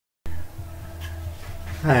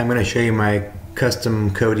Hi, I'm going to show you my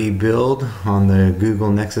custom Kodi build on the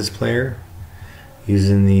Google Nexus player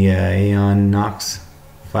using the Aeon Nox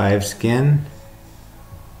 5 skin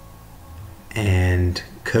and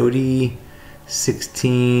Kodi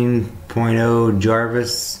 16.0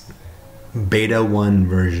 Jarvis Beta 1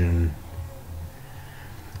 version.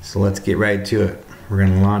 So let's get right to it. We're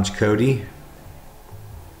going to launch Kodi,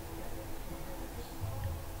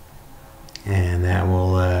 and that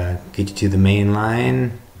will get you to the main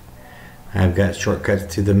line. I've got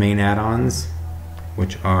shortcuts to the main add-ons,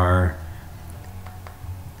 which are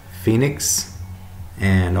Phoenix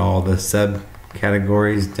and all the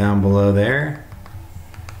subcategories down below there,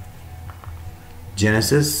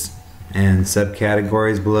 Genesis and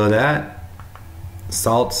subcategories below that,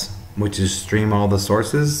 Salts, which is stream all the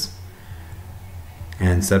sources,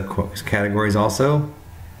 and subcategories also.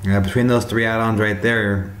 Between those three add-ons right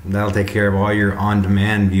there, that'll take care of all your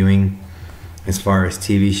on-demand viewing as far as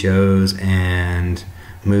TV shows and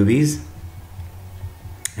movies.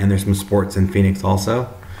 And there's some sports in Phoenix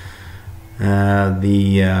also.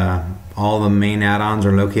 All the main add-ons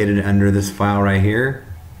are located under this file right here,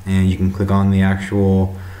 and you can click on the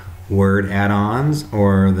actual word add-ons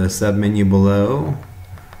or the sub-menu below,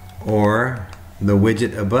 or the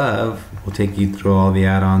widget above will take you through all the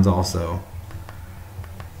add-ons also.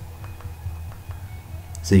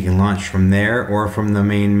 So you can launch from there or from the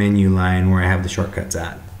main menu line where I have the shortcuts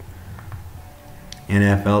at.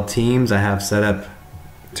 NFL teams I have set up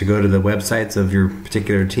to go to the websites of your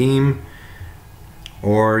particular team,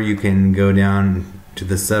 or you can go down to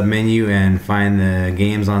the sub menu and find the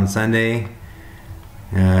games on Sunday.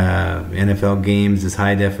 NFL games is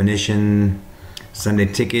high definition, Sunday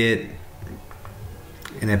Ticket,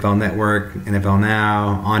 NFL Network, NFL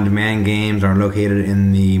Now. On-demand games are located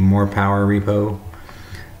in the More Power repo.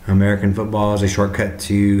 American football is a shortcut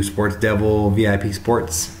to Sports Devil VIP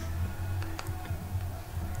Sports.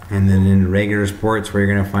 And then in regular sports, where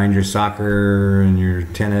you're going to find your soccer and your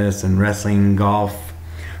tennis and wrestling, golf,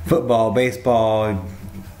 football, baseball,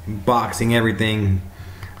 boxing, everything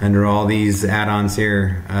under all these add-ons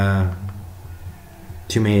here.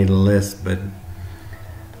 Too many to list, but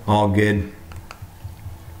all good.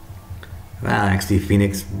 Actually,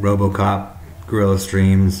 Phoenix, RoboCop, Gorilla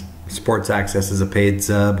Streams. Sports Access is a paid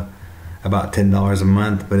sub, about $10 a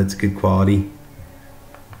month, but it's good quality.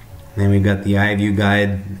 Then we've got the IVUE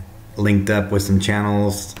guide linked up with some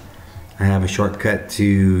channels. I have a shortcut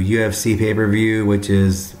to UFC pay-per-view, which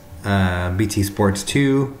is BT Sports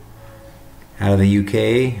 2 out of the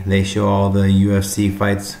UK. They show all the UFC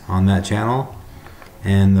fights on that channel.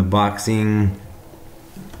 And the boxing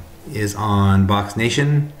is on Box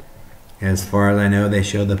Nation. As far as I know, they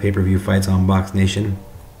show the pay-per-view fights on Box Nation.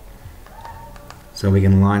 So we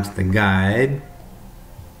can launch the guide,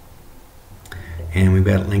 and we've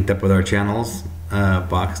got it linked up with our channels.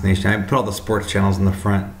 Box Nation, I put all the sports channels in the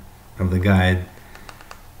front of the guide.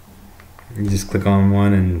 You just click on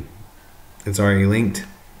one and it's already linked,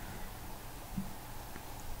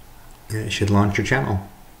 and it should launch your channel.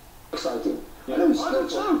 Exciting. Yeah. No,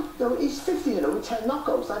 he's 15 with 10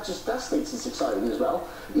 knockouts. That states it's exciting as well.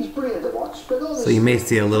 He's brilliant to watch. But so you may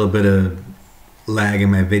see a little bit of lag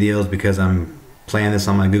in my videos because I'm playing this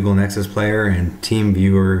on my Google Nexus player and Team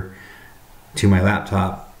Viewer to my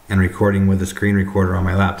laptop and recording with a screen recorder on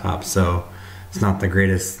my laptop, so it's not the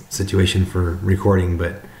greatest situation for recording,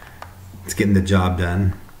 but it's getting the job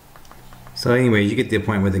done. So anyway, you get the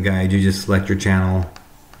point with the guide. You just select your channel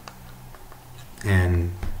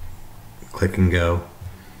and click and go.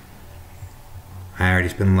 I already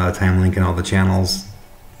spent a lot of time linking all the channels,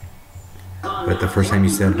 but the first time you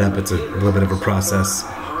set it up, it's a little bit of a process.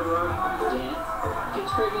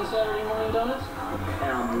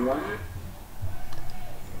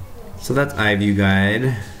 So that's IVUE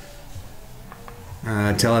guide.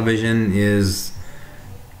 Television is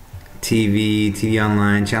TV, TV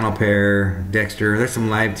online, channel pair, Dexter. There's some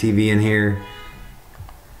live TV in here.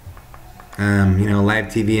 You know, live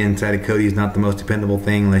TV inside of Kodi is not the most dependable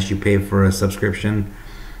thing unless you pay for a subscription.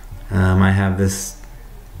 I have this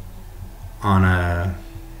on a,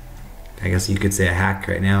 I guess you could say a hack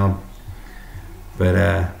right now,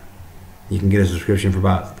 but you can get a subscription for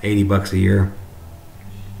about 80 bucks a year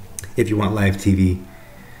if you want live TV.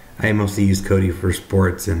 I mostly use Kodi for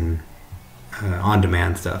sports and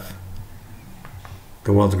on-demand stuff.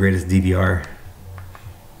 The world's greatest DVR.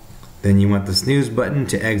 Then you want the snooze button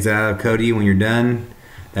to exit out of Kodi when you're done.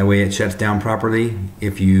 That way it shuts down properly.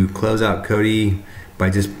 If you close out Kodi by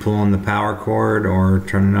just pulling the power cord or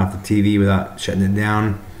turning off the TV without shutting it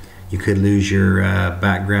down, you could lose your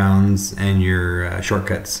backgrounds and your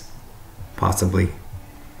shortcuts, possibly.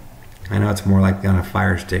 I know it's more likely on a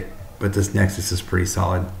Fire Stick, but this Nexus is pretty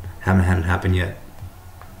solid. Haven't had it happen yet.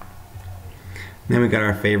 And then we got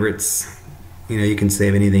our favorites. You know, you can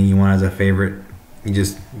save anything you want as a favorite. You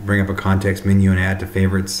just bring up a context menu and add to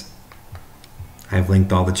favorites. I've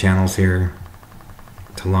linked all the channels here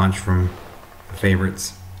to launch from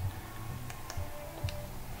favorites.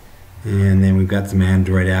 And then we've got some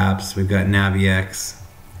Android apps. We've got NaviX.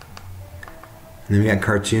 And then we got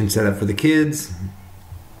cartoons set up for the kids.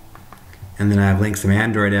 And then I've linked some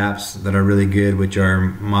Android apps that are really good, which are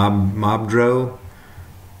Mobdro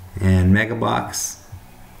and Megabox.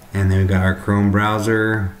 And then we've got our Chrome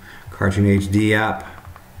browser, Cartoon HD app,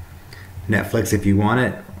 Netflix if you want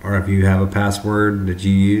it, or if you have a password that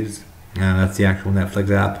you use. That's the actual Netflix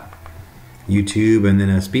app. YouTube, and then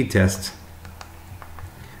a speed test.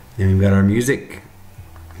 Then we've got our music,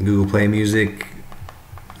 Google Play Music.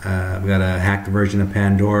 We've got a hacked version of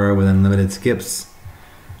Pandora with unlimited skips.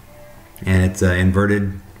 And it's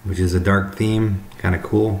inverted, which is a dark theme, kind of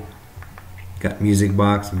cool. Got Music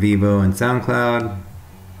Box, Vivo, and SoundCloud.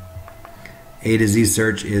 A to Z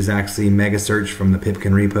search is actually Mega Search from the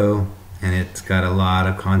Pipkin repo, and it's got a lot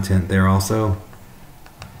of content there also.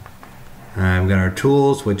 We've got our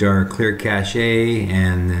tools, which are Clear Cache,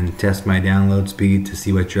 and then test my download speed to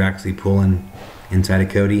see what you're actually pulling inside of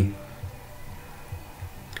Kodi.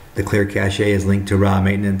 The Clear Cache is linked to raw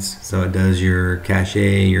maintenance, so it does your cache,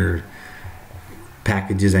 your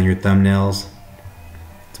packages, and your thumbnails.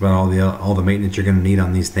 It's about all the maintenance you're going to need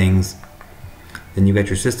on these things. Then you got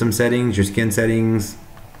your system settings, your skin settings,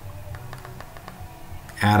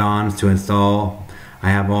 add-ons to install. I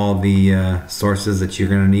have all the sources that you're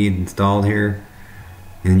going to need installed here,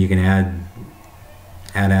 and then you can add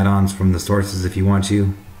add-ons from the sources if you want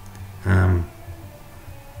to. Got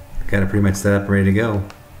it pretty much set up, ready to go.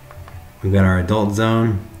 We've got our adult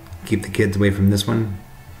zone. Keep the kids away from this one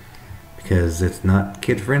because it's not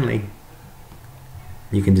kid friendly.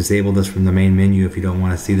 You can disable this from the main menu if you don't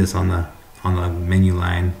want to see this on the menu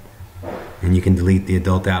line, and you can delete the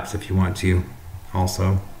adult apps if you want to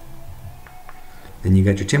also. Then you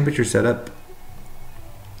got your temperature set up,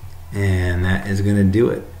 and that is going to do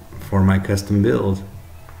it for my custom build.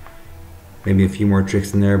 Maybe a few more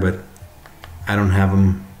tricks in there, but I don't have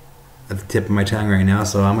them at the tip of my tongue right now,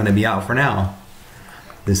 so I'm going to be out for now.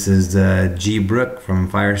 This is G. Brook from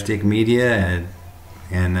Firestick Media,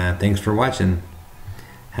 and thanks for watching.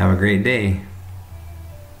 Have a great day.